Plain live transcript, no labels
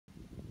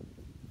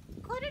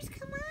Goaters,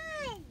 come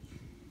on!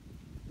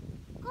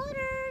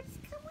 Goaters,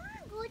 come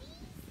on,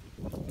 goaties!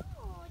 No,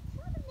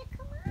 tell them to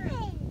come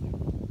on!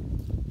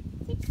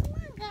 Say, come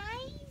on,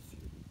 guys!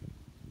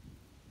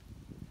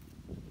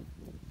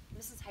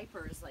 Mrs.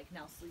 Hyper is like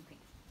now sleeping.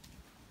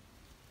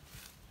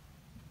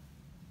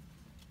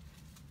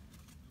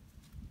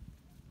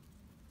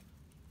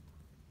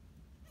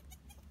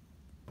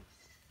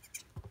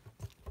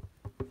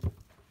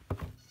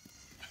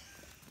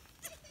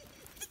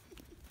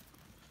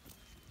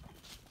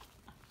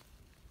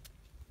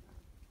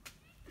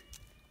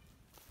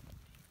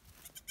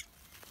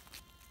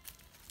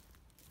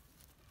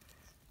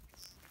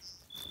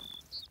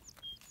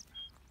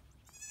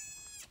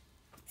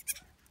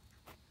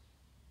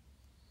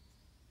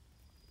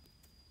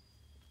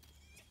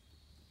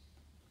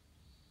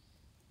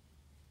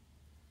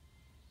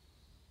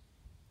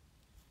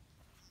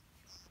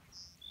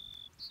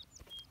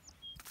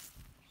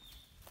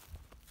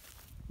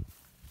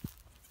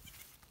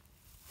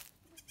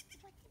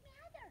 What's the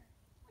matter?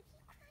 What are you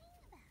crying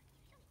about?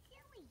 You're so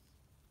silly.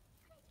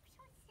 You're so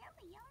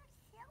silly. You're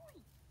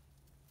silly.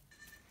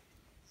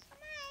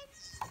 Come on.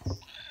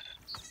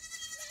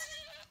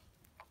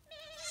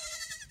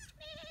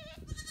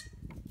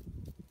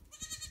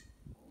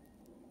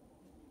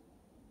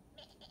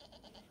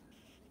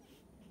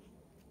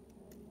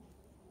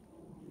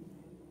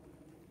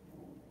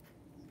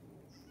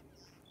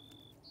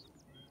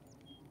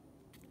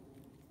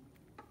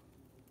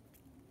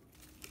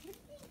 What do you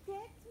think,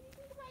 Dix? What do you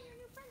think about your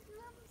new friends? You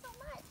love them so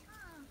much,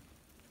 huh?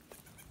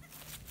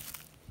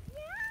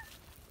 Yeah?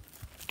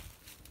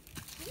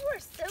 You are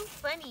so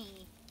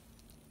funny.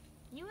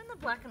 You and the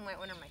black and white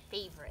one are my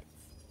favorites.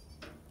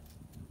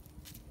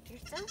 You're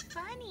so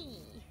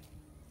funny.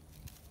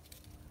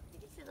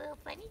 You're just a little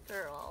funny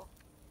girl.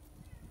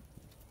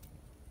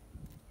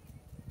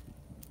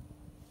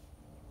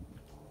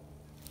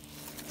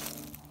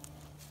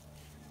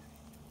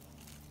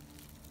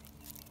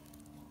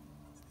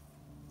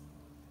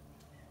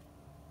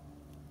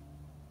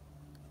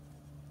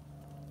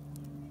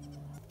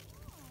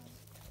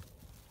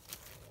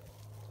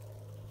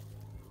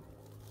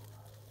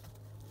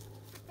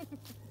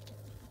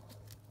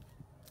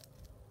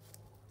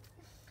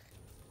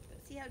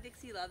 See how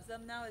Dixie loves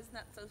them now? Isn't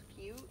that so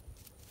cute?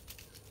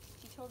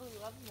 She totally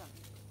loves them.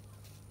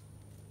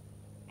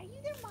 Are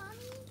you their mommy?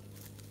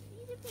 Are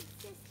you the big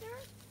sister?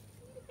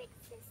 Are you the big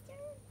sister?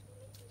 Are you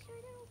making sure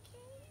they're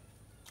okay?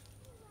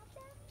 You love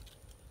them?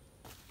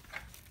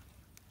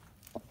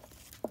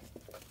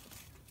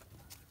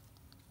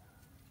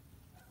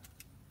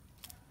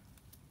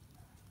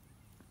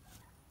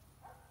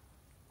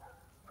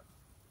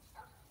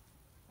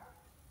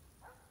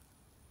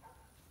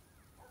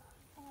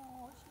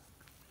 Oh,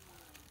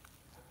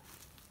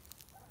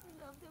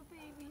 I love the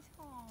babies.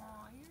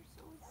 Aw, you're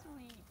so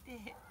sweet,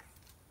 Dix.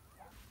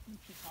 And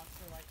peacocks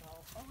are like,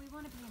 oh, we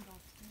want to be in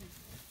both too.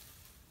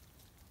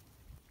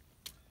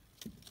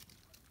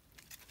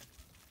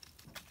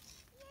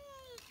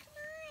 Yay, come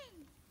on.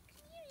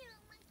 Come here, you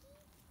little monkey.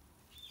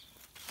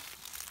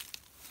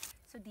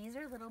 So these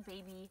are little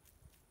baby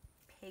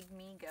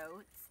pygmy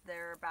goats.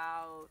 They're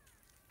about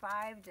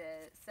 5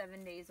 to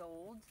 7 days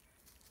old.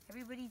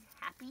 Everybody's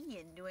happy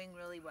and doing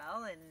really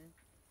well and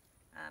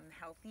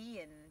healthy,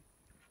 and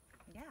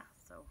yeah,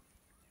 so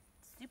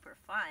super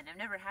fun. I've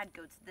never had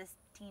goats this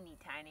teeny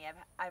tiny.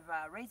 I've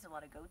raised a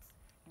lot of goats,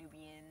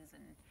 Nubians,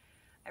 and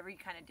every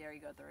kind of dairy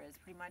goat there is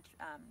pretty much,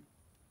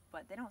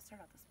 but they don't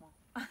start out this small.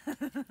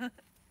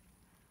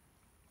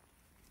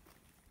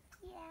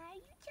 Yeah,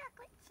 you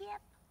chocolate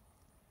chip.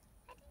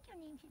 I think your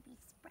name should be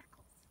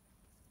Sprinkles.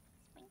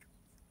 Sprinkles.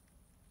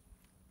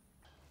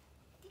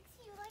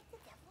 Dixie, you like the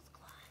devil's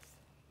claws?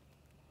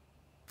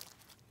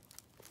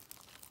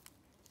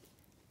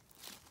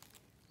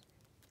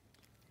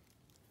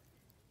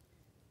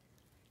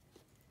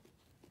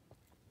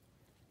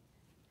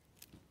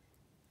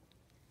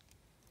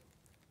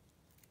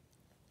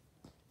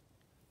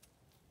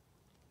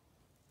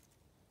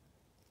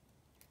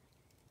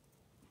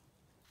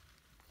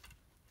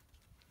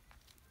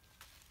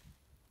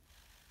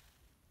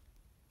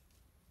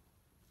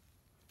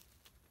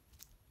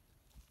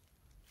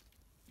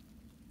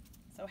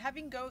 So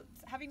having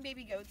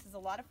baby goats is a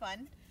lot of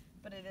fun,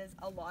 but it is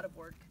a lot of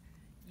work.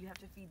 You have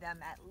to feed them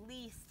at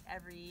least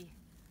every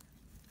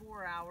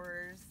 4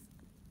 hours.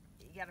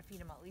 You got to feed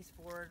them at least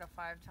 4 to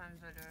 5 times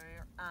a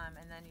day,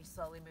 and then you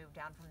slowly move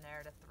down from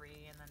there to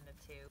 3 and then to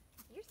 2.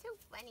 You're so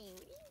funny.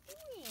 What are you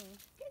doing?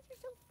 You guys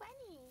are so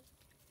funny.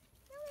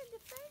 Y'all are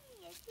the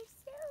funniest. You're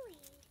silly.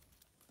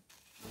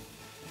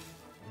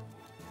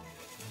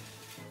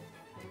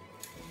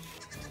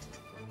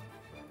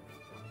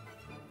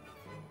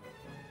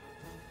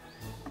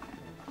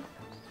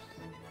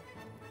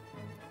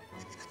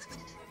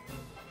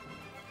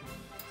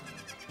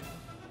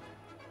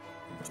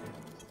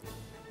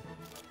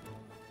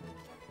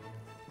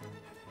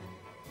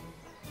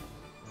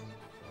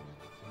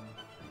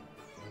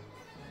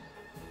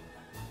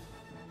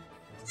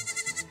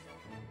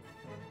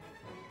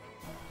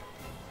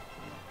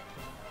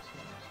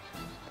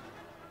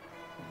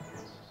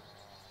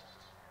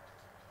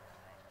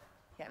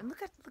 Yeah, and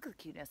look at the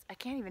cuteness. I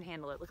can't even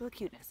handle it. Look at the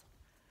cuteness.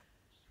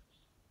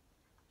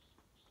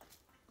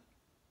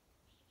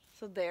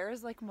 So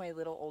there's like my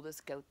little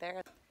oldest goat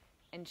there,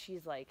 and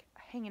she's like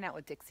hanging out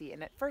with Dixie.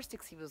 And at first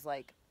Dixie was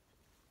like,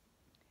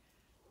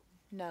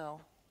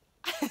 no.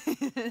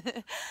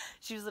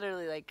 She was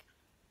literally like,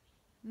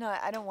 no,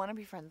 I don't want to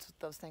be friends with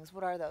those things.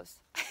 What are those?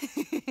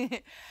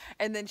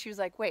 And then she was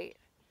like, wait,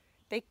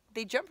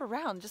 they jump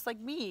around just like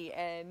me,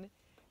 and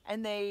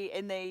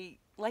they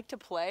like to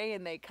play,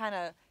 and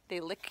they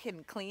lick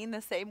and clean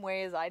the same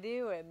way as I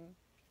do, and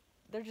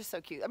they're just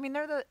so cute. I mean,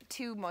 they're the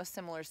two most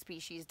similar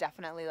species,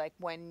 definitely, like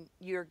when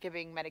you're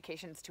giving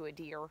medications to a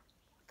deer,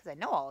 because I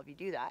know all of you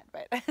do that,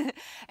 but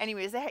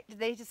anyways,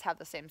 they just have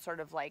the same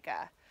sort of like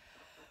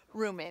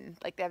rumen,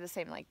 like they have the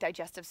same like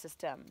digestive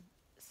system.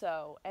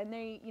 So, and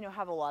they, you know,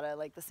 have a lot of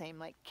like the same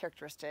like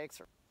characteristics.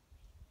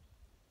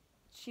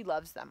 She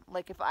loves them.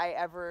 Like if I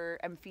ever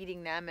am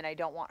feeding them and I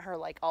don't want her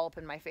like all up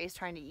in my face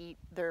trying to eat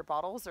their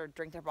bottles or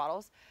drink their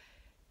bottles,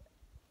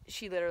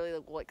 she literally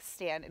will like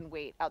stand and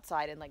wait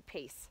outside and like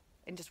pace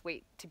and just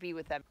wait to be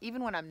with them.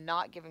 Even when I'm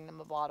not giving them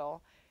a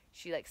bottle,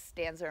 she like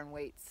stands there and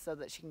waits so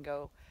that she can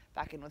go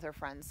back in with her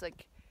friends.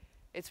 Like,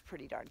 it's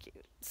pretty darn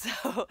cute.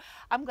 So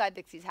I'm glad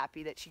Dixie's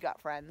happy that she got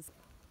friends.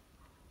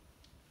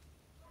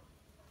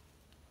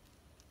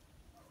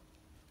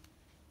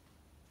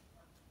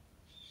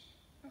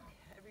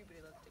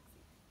 Everybody loves Dixie.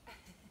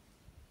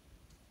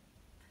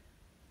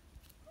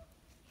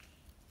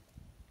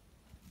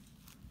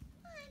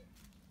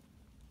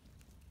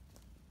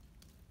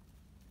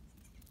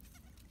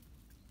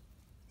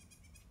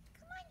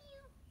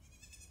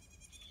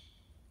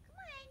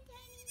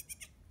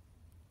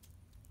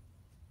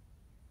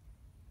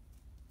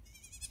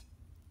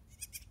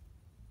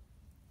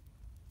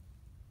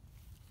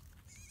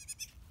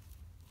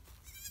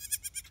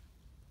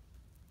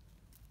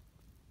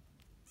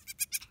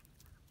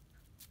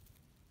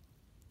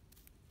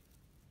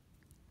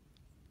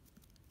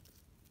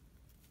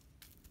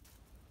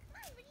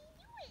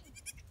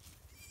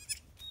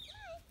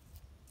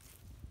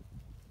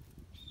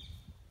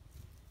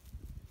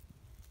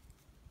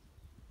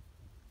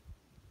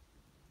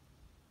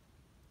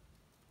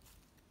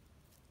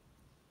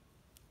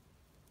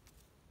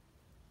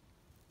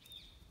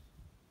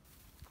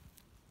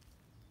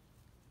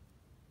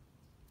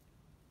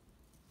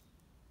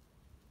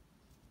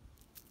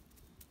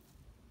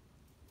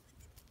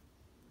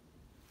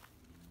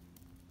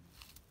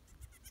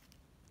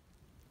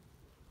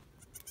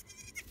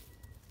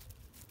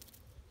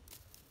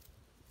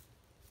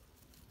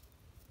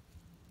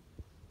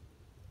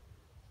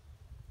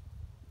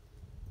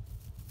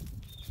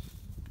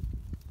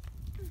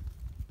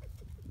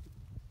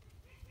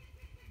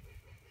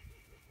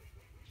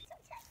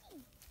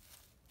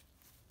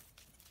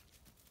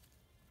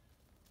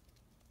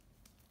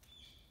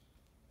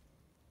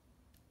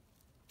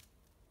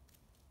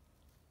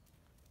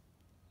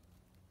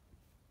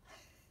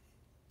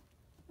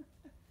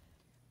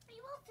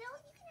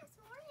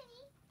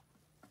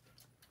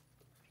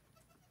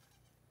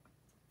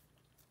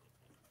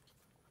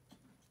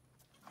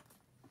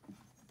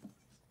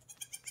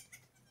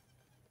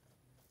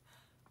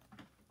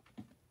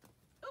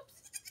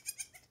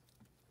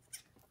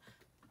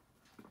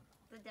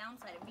 The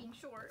downside of being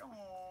short.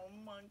 Oh,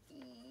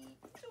 monkey.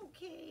 It's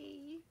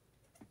okay.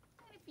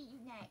 I'm gonna feed you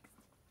next.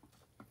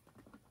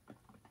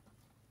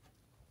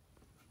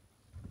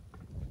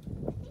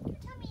 I think your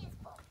tummy is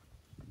full.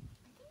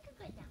 I think you're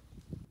good now.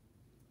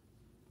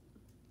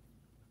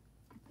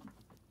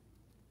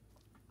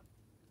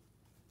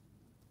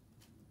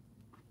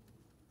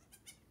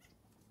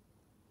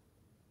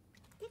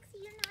 Dixie,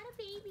 you're not a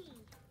baby.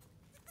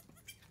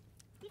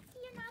 Dixie,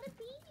 you're not a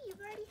baby. You've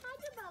already had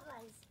your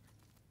bubbas.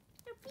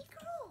 They're big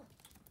girls.